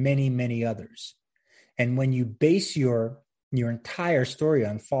 There are many, many others. And when you base your entire story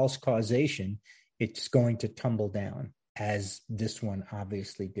on false causation, it's going to tumble down, as this one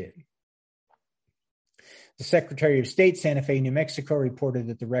obviously did. The Secretary of State, Santa Fe, New Mexico, reported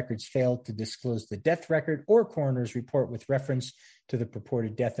that the records failed to disclose the death record or coroner's report with reference to the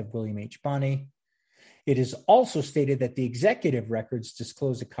purported death of William H. Bonney. It is also stated that the executive records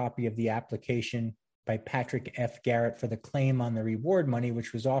disclose a copy of the application by Patrick F. Garrett for the claim on the reward money,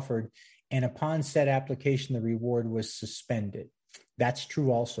 which was offered, and upon said application, the reward was suspended. That's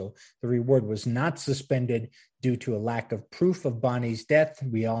true also. The reward was not suspended due to a lack of proof of Bonney's death.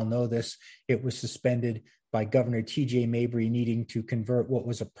 We all know this. It was suspended by Governor TJ Mabry needing to convert what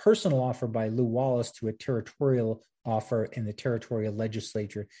was a personal offer by Lew Wallace to a territorial offer, and the territorial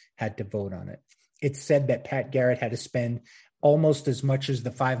legislature had to vote on it. It's said that Pat Garrett had to spend almost as much as the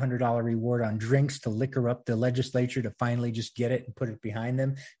 $500 reward on drinks to liquor up the legislature to finally just get it and put it behind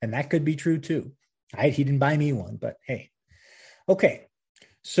them. And that could be true too. He didn't buy me one, but hey. Okay,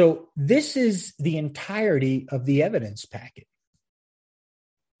 so this is the entirety of the evidence packet.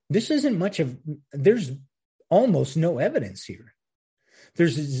 This isn't much of, there's almost no evidence here.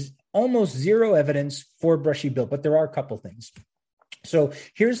 There's almost zero evidence for Brushy Bill, but there are a couple things. So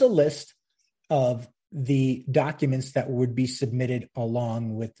here's a list of the documents that would be submitted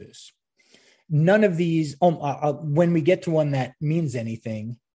along with this. None of these, when we get to one that means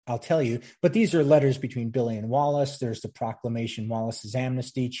anything, I'll tell you, but these are letters between Billy and Wallace. There's the proclamation, Wallace's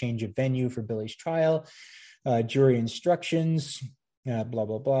amnesty, change of venue for Billy's trial, jury instructions, blah,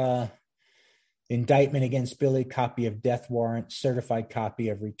 blah, blah. Indictment against Billy, copy of death warrant, certified copy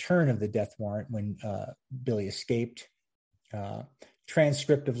of return of the death warrant when Billy escaped,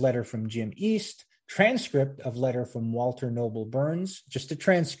 transcript of letter from Jim East, transcript of letter from Walter Noble Burns, just a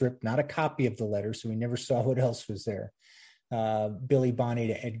transcript, not a copy of the letter, so we never saw what else was there. Billy Bonney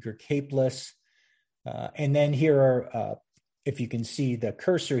to Edgar Capeless. And then here are, if you can see the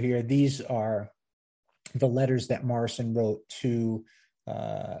cursor here, these are the letters that Morrison wrote to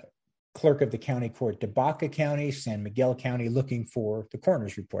clerk of the county court, DeBaca County, San Miguel County, looking for the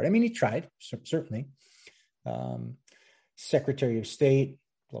coroner's report. I mean, he tried, certainly. Secretary of State,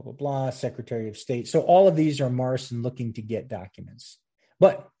 blah, blah, blah, Secretary of State. So all of these are Morrison looking to get documents.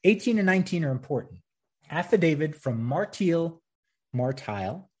 But 18 and 19 are important. Affidavit from Martile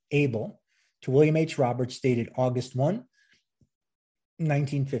Abel to William H. Roberts dated August 1,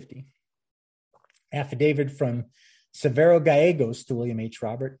 1950. Affidavit from Severo Gallegos to William H.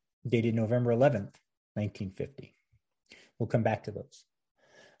 Robert dated November 11th, 1950. We'll come back to those.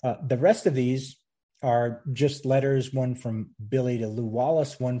 The rest of these are just letters, one from Billy to Lew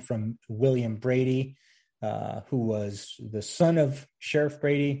Wallace, one from William Brady, who was the son of Sheriff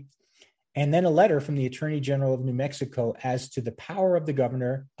Brady, and then a letter from the Attorney General of New Mexico as to the power of the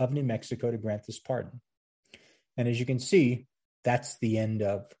governor of New Mexico to grant this pardon. And as you can see, that's the end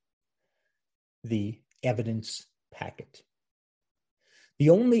of the evidence packet. The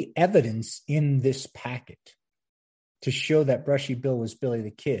only evidence in this packet to show that Brushy Bill was Billy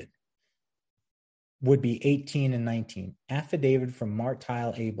the Kid would be 18 and 19. Affidavit from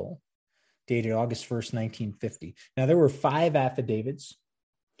Martile Abel, dated August 1st, 1950. Now, there were 5 affidavits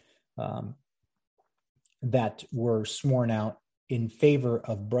that were sworn out in favor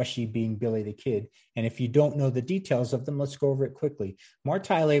of Brushy being Billy the Kid. And if you don't know the details of them, let's go over it quickly.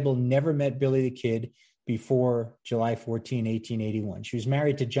 Martile Abel never met Billy the Kid before July 14, 1881. She was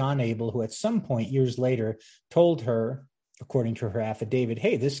married to John Abel, who at some point years later told her, according to her affidavit,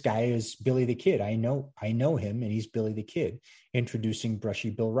 hey, this guy is Billy the Kid. I know him, and he's Billy the Kid, introducing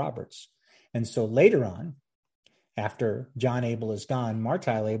Brushy Bill Roberts. And so later on, after John Abel is gone,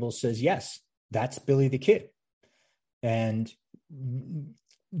 Martile Abel says, yes, that's Billy the Kid. And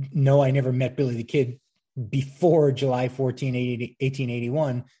no, I never met Billy the Kid before July 14,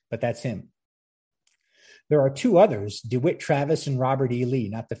 1881, but that's him. There are two others, DeWitt Travis and Robert E. Lee,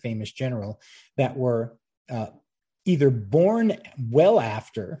 not the famous general, that were either born well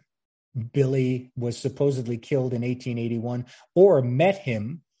after Billy was supposedly killed in 1881 or met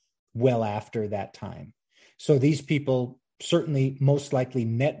him well after that time. So these people certainly most likely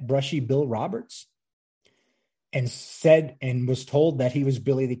met Brushy Bill Roberts and said and was told that he was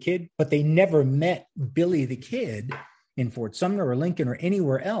Billy the Kid, but they never met Billy the Kid in Fort Sumner or Lincoln or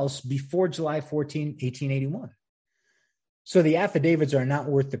anywhere else before July 14, 1881. So the affidavits are not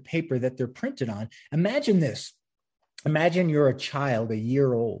worth the paper that they're printed on. Imagine this. Imagine you're a child, a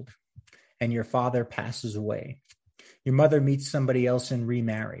year old, and your father passes away. Your mother meets somebody else and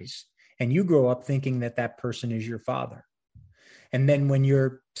remarries, and you grow up thinking that that person is your father. And then when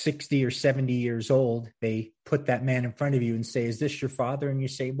you're 60 or 70 years old, they put that man in front of you and say, is this your father? And you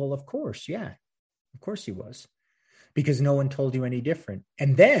say, well, of course. Yeah, of course he was, because no one told you any different.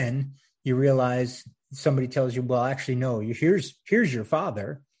 And then you realize somebody tells you, well, actually, no, here's your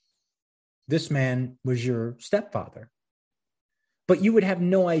father. This man was your stepfather. But you would have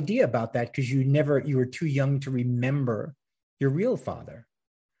no idea about that because you were too young to remember your real father.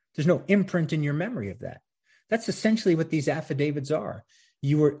 There's no imprint in your memory of that. That's essentially what these affidavits are.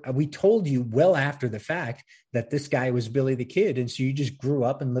 We told you well after the fact that this guy was Billy the Kid. And so you just grew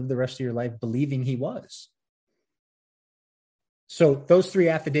up and lived the rest of your life believing he was. So those three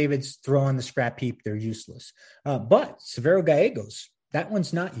affidavits, throw on the scrap heap, they're useless. But Severo Gallegos, that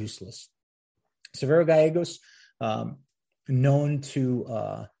one's not useless. Severo Gallegos, known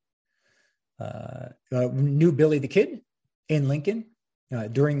to knew Billy the Kid in Lincoln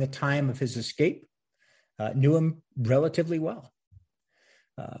during the time of his escape, knew him relatively well.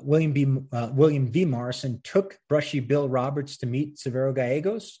 William V. Morrison took Brushy Bill Roberts to meet Severo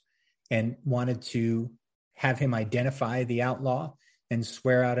Gallegos and wanted to have him identify the outlaw and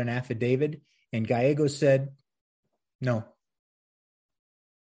swear out an affidavit. And Gallegos said, no.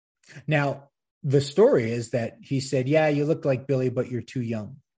 Now, the story is that he said, yeah, you look like Billy, but you're too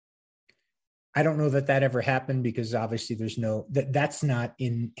young. I don't know that ever happened because obviously that's not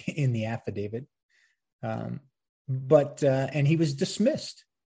in the affidavit. And he was dismissed.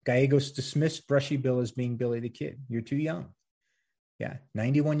 Gallegos dismissed Brushy Bill as being Billy the Kid. You're too young. Yeah,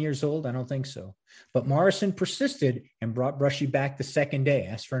 91 years old? I don't think so. But Morrison persisted and brought Brushy back the second day,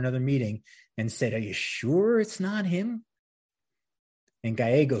 asked for another meeting, and said, are you sure it's not him? And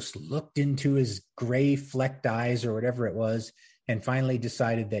Gallegos looked into his gray flecked eyes or whatever it was and finally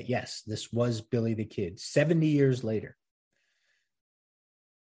decided that, yes, this was Billy the Kid, 70 years later.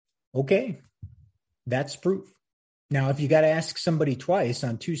 Okay, that's proof. Now, if you got to ask somebody twice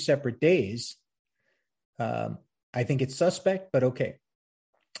on two separate days, I think it's suspect, but okay.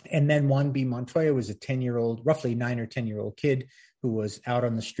 And then Juan B. Montoya was a 10-year-old, roughly 9 or 10-year-old kid who was out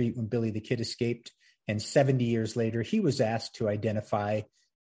on the street when Billy the Kid escaped. And 70 years later, he was asked to identify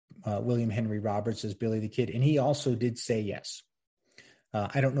William Henry Roberts as Billy the Kid. And he also did say yes.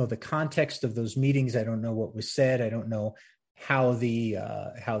 I don't know the context of those meetings. I don't know what was said. I don't know how the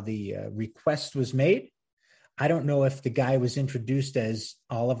request was made. I don't know if the guy was introduced as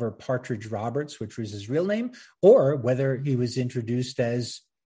Oliver Partridge Roberts, which was his real name, or whether he was introduced as,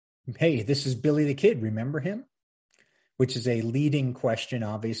 hey, this is Billy the Kid. Remember him? Which is a leading question,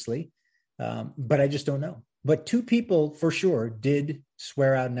 obviously. But I just don't know. But two people for sure did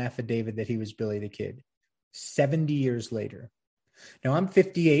swear out an affidavit that he was Billy the Kid 70 years later. Now, I'm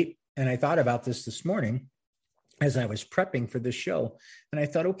 58, and I thought about this morning as I was prepping for this show. And I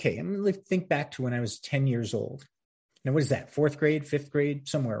thought, okay, I'm going to think back to when I was 10 years old. Now, what is that? 4th grade, 5th grade,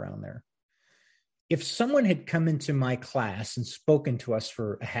 somewhere around there. If someone had come into my class and spoken to us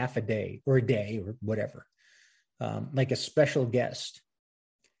for a half a day or whatever, like a special guest,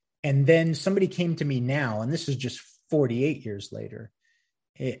 and then somebody came to me now, and this is just 48 years later,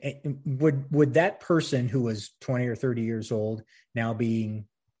 would that person who was 20 or 30 years old now being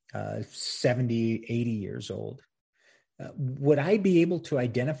 70, 80 years old, would I be able to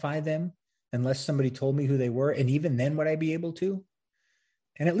identify them unless somebody told me who they were? And even then, would I be able to?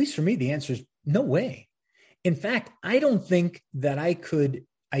 And at least for me, the answer is no way. In fact, I don't think that I could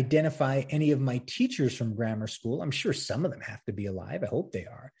identify any of my teachers from grammar school. I'm sure some of them have to be alive. I hope they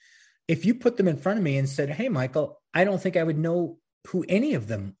are. If you put them in front of me and said, hey, Michael, I don't think I would know who any of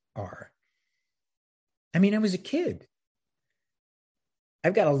them are. I mean, I was a kid.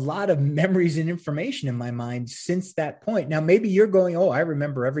 I've got a lot of memories and information in my mind since that point. Now, maybe you're going, oh, I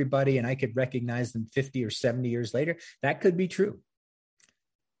remember everybody and I could recognize them 50 or 70 years later. That could be true.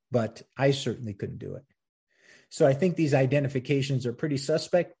 But I certainly couldn't do it. So I think these identifications are pretty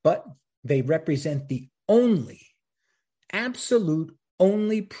suspect, but they represent the absolute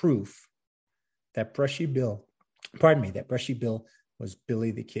only proof that Brushy Bill was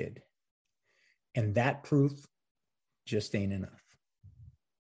Billy the Kid. And that proof just ain't enough.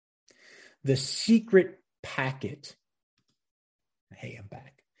 The secret packet, hey, I'm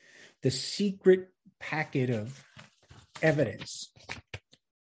back. The secret packet of evidence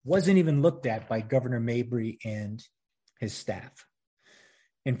wasn't even looked at by Governor Mabry and his staff.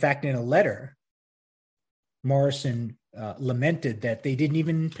 In fact, in a letter, Morrison lamented that they didn't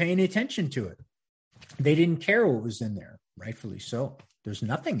even pay any attention to it. They didn't care what was in there, rightfully so. There's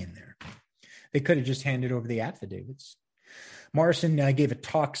nothing in there. They could have just handed over the affidavits. Morrison gave a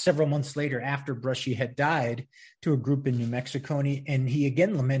talk several months later after Brushy had died to a group in New Mexico, and he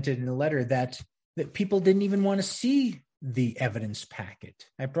again lamented in a letter that people didn't even want to see the evidence packet.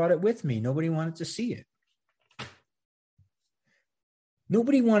 I brought it with me. Nobody wanted to see it.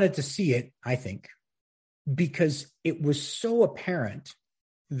 Nobody wanted to see it, I think, because it was so apparent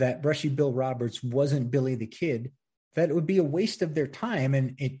that Brushy Bill Roberts wasn't Billy the Kid that it would be a waste of their time.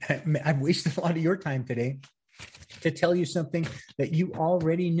 And I've wasted a lot of your time today to tell you something that you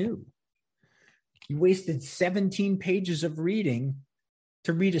already knew. You wasted 17 pages of reading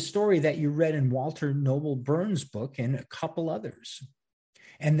to read a story that you read in Walter Noble Burns' book and a couple others.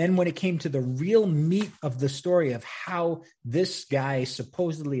 And then when it came to the real meat of the story of how this guy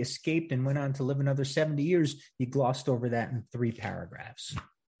supposedly escaped and went on to live another 70 years, you glossed over that in 3 paragraphs.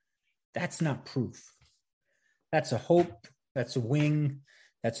 That's not proof. That's a hope. That's a wing.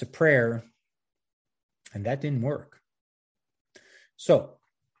 That's a prayer. And that didn't work. So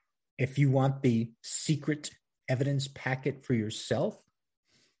if you want the secret evidence packet for yourself,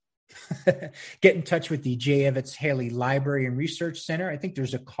 get in touch with the J. Evetts Haley Library and Research Center. I think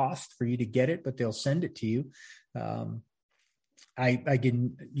there's a cost for you to get it, but they'll send it to you.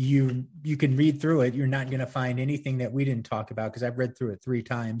 You can read through it. You're not going to find anything that we didn't talk about because I've read through it 3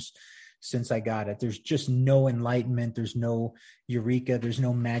 times since I got it. There's just no enlightenment. There's no eureka. There's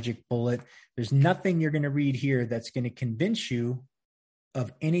no magic bullet. There's nothing you're going to read here that's going to convince you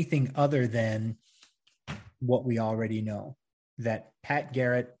of anything other than what we already know, that Pat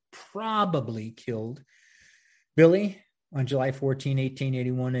Garrett probably killed Billy on July 14,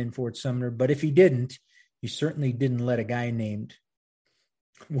 1881 in Fort Sumner. But if he didn't, he certainly didn't let a guy named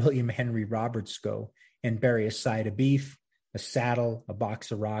William Henry Roberts go and bury a side of beef, a saddle, a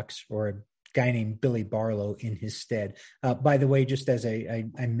box of rocks, or a guy named Billy Barlow in his stead. By the way, just as I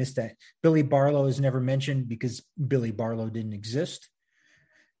missed that, Billy Barlow is never mentioned because Billy Barlow didn't exist.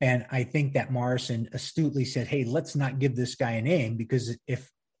 And I think that Morrison astutely said, hey, let's not give this guy a name, because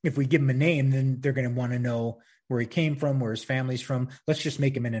if we give him a name, then they're going to want to know where he came from, where his family's from. Let's just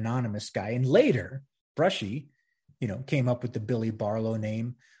make him an anonymous guy. And later, Brushy, came up with the Billy Barlow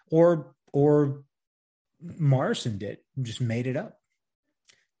name, or Morrison did, just made it up.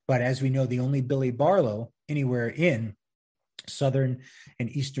 But as we know, the only Billy Barlow anywhere in southern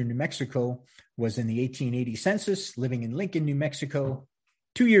and eastern New Mexico was in the 1880 census, living in Lincoln, New Mexico,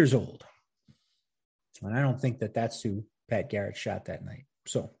 2 years old. And I don't think that that's who Pat Garrett shot that night.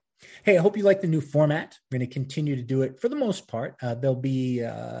 So, hey, I hope you like the new format. I'm going to continue to do it for the most part. There'll be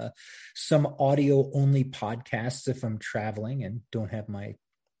some audio-only podcasts if I'm traveling and don't have my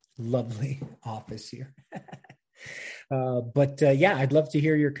lovely office here. But I'd love to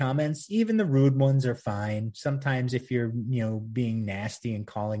hear your comments. Even the rude ones are fine. Sometimes if you're, being nasty and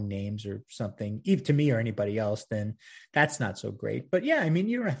calling names or something, even to me or anybody else, then that's not so great. But you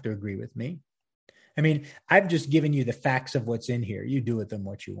don't have to agree with me. I've just given you the facts of what's in here. You do with them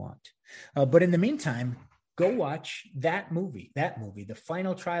what you want. But in the meantime, go watch that movie, The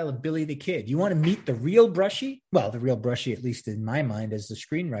Final Trial of Billy the Kid. You want to meet the real Brushy? Well, the real Brushy, at least in my mind, as the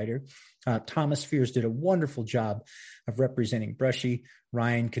screenwriter. Thomas Fears did a wonderful job of representing Brushy.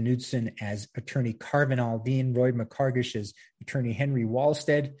 Ryan Knudsen as attorney Carvin Aldine, Roy McCargish as attorney Henry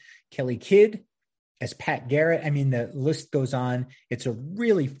Walstead, Kelly Kidd as Pat Garrett. The list goes on. It's a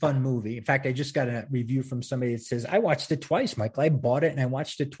really fun movie. In fact, I just got a review from somebody that says, I watched it twice, Michael. I bought it and I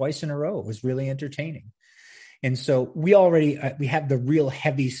watched it twice in a row. It was really entertaining. And so we have the real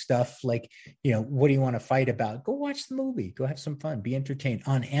heavy stuff. Like, what do you want to fight about? Go watch the movie. Go have some fun. Be entertained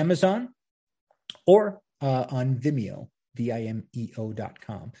on Amazon or on Vimeo,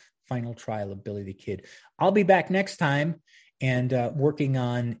 Vimeo.com. Final Trial of Billy the Kid. I'll be back next time and working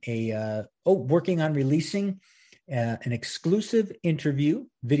on releasing an exclusive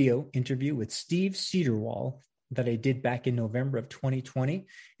video interview with Steve Cedarwall that I did back in November of 2020.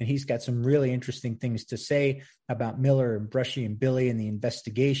 And he's got some really interesting things to say about Miller and Brushy and Billy and the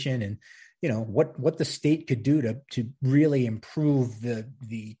investigation. And, what the state could do to really improve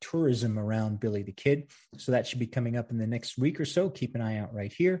the tourism around Billy the Kid. So that should be coming up in the next week or so. Keep an eye out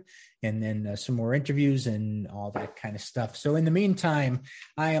right here, and then some more interviews and all that kind of stuff. So in the meantime,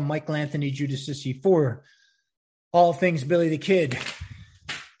 I am Michael Anthony Giudicissi for All Things Billy the Kid.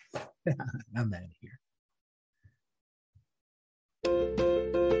 I'm out of here.